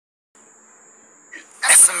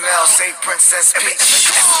SML, say Princess Peach.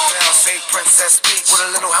 SML, say Princess Peach. With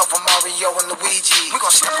a little help from Mario and Luigi. We gon'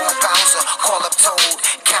 step on Bowser, call up Toad,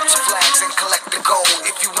 capture flags and collect the gold.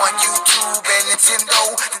 If you want YouTube and Nintendo.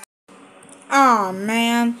 Aw,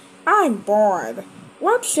 man, I'm bored.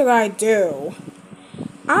 What should I do?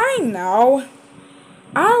 I know.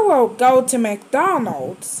 I will go to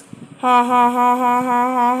McDonald's. Ha ha ha ha ha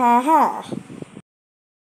ha ha ha.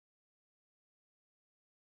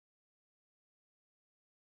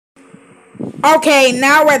 Okay,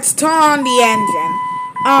 now let's turn on the engine.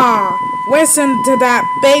 Listen to that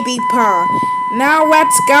baby purr. Now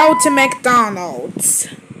let's go to McDonald's.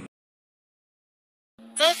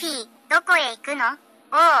 Jeffy, どこへ行くの？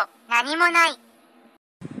おう、何もない。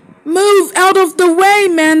 Move out of the way,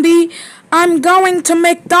 Mandy. I'm going to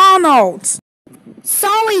McDonald's.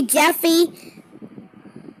 Sorry, Jeffy.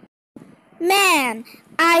 Man,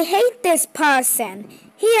 I hate this person.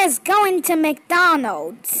 He is going to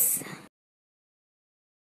McDonald's.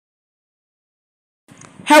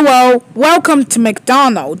 Hello, welcome to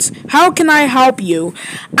McDonald's. How can I help you?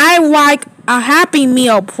 I'd like a Happy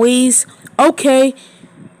Meal, please. Okay,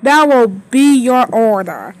 that will be your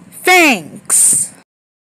order. Thanks.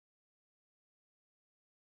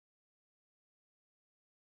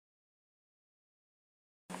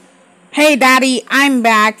 Hey, Daddy, I'm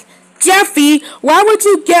back. Jeffy, what would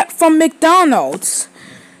you get from McDonald's?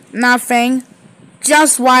 Nothing.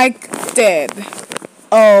 Just like did.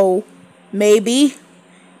 Oh, maybe.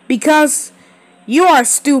 Because you are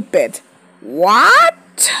stupid.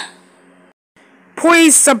 What?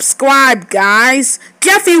 Please subscribe, guys.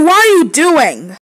 Jeffy, what are you doing?